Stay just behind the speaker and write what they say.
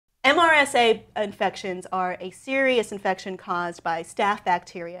MRSA infections are a serious infection caused by staph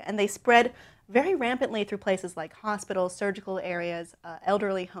bacteria, and they spread very rampantly through places like hospitals, surgical areas,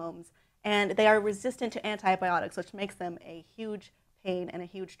 elderly homes, and they are resistant to antibiotics, which makes them a huge pain and a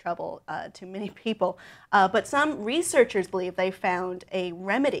huge trouble to many people. But some researchers believe they found a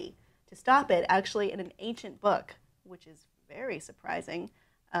remedy to stop it, actually in an ancient book, which is very surprising.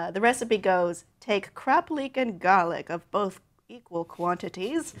 The recipe goes, take crop leek and garlic of both equal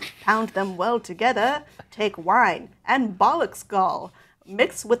quantities, pound them well together, take wine and bollocks gall,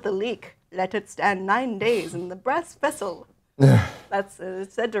 mix with the leek, let it stand 9 days in the brass vessel. That's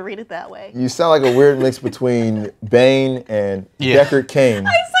it's said to read it that way. You sound like a weird mix between Bane and Deckard Cain.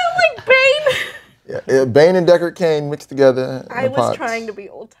 I sound like Bane. Yeah, Bane and Deckard Cain mixed together. I was trying to be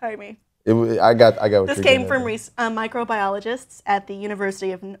old-timey. I got what this came from microbiologists at the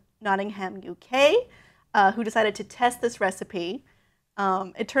University of Nottingham, UK, who decided to test this recipe.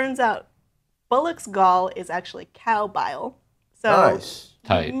 It turns out bullock's gall is actually cow bile. So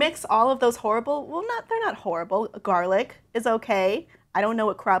mix all of those horrible, they're not horrible. Garlic is okay. I don't know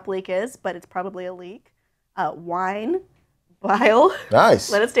what crop leek is, but it's probably a leek. Wine, bile. Nice.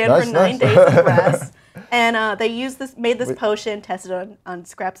 Let it stand for 9 days in brass. And they made this potion, tested on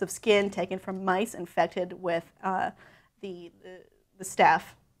scraps of skin taken from mice infected with the staph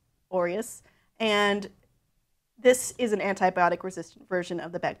Aureus. And this is an antibiotic-resistant version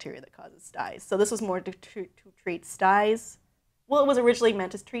of the bacteria that causes styes. So this was more to treat styes. Well, it was originally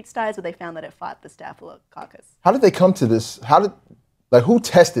meant to treat styes, but they found that it fought the Staphylococcus. How did they come to this? Who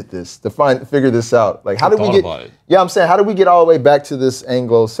tested this to figure this out? Like, how did we get? Yeah, I'm saying, how did we get all the way back to this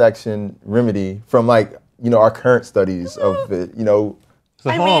Anglo-Saxon remedy from our current studies of it? So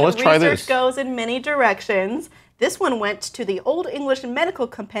let's try this. Research goes in many directions. This one went to the Old English medical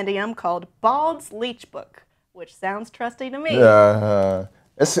compendium called Bald's Leech Book, which sounds trusty to me. Yeah,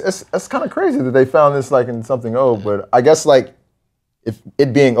 it's kind of crazy that they found this in something old, but I guess if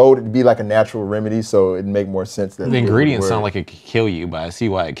it being old, it'd be like a natural remedy, so it'd make more sense. That the ingredients sound like it could kill you, but I see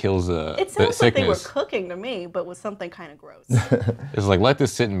why it kills the sickness. It sounds like they were cooking to me, but with something kind of gross. It's like, let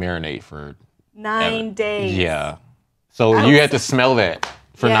this sit and marinate for 9 days. Yeah. So you had to smell that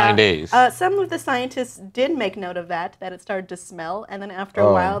for 9 days. Some of the scientists did make note of that it started to smell, and then after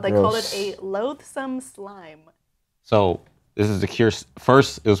a while, they called it a loathsome slime. So this is the cure.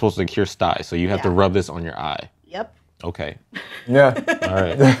 First, it was supposed to cure styes, so you have to rub this on your eye. Yep. Okay. Yeah. All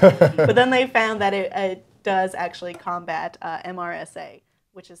right. But then they found that it does actually combat MRSA,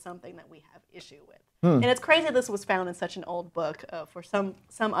 which is something that we have issue with. And it's crazy this was found in such an old book for some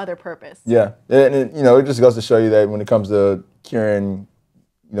other purpose. Yeah, and it just goes to show you that when it comes to curing,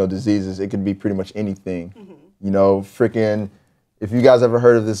 diseases, it can be pretty much anything. Mm-hmm. If you guys ever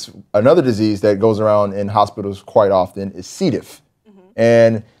heard of this, another disease that goes around in hospitals quite often is C. diff. Mm-hmm.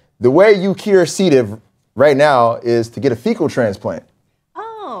 And the way you cure C. diff right now is to get a fecal transplant.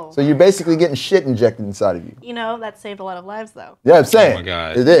 Oh. So you're basically getting shit injected inside of you. That saved a lot of lives, though. Yeah, I'm saying. Oh, my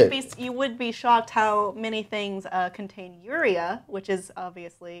God. It did. You would be shocked how many things contain urea, which is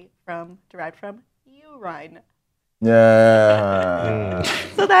obviously derived from urine. Yeah.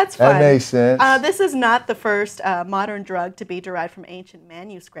 So that's fun. That makes sense. This is not the first modern drug to be derived from ancient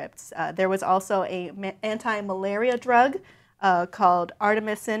manuscripts. There was also a anti-malaria drug called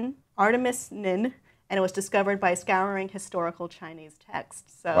artemisinin, and it was discovered by scouring historical Chinese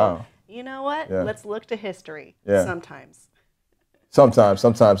texts. So, you know what? Yeah. Let's look to history sometimes.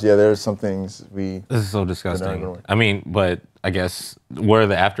 Sometimes, yeah, there's some things This is so disgusting. I mean, but I guess, where are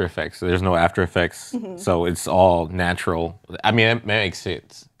the after effects? There's no after effects, so it's all natural. I mean, it makes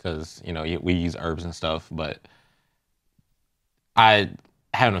sense, because, we use herbs and stuff, but having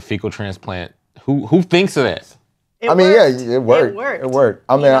a fecal transplant, who thinks of that? It worked. It worked. It worked.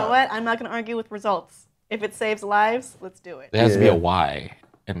 You know what? I'm not going to argue with results. If it saves lives, let's do it. There has to be a why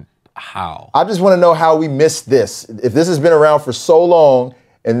and how. I just want to know how we missed this. If this has been around for so long,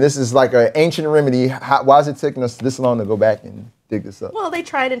 and this is like an ancient remedy, why is it taking us this long to go back and dig this up? Well, they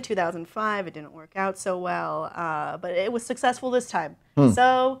tried in 2005. It didn't work out so well, but it was successful this time.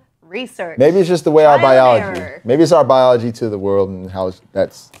 So, research. Maybe it's just the way our biology. Maybe it's our biology to the world and how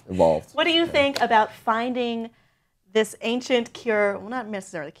that's evolved. What do you think about finding this ancient cure, well, not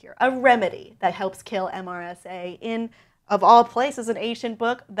necessarily cure, a remedy that helps kill MRSA in, of all places, an ancient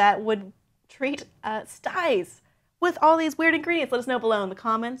book that would treat styes with all these weird ingredients? Let us know below in the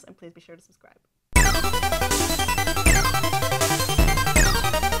comments, and please be sure to subscribe.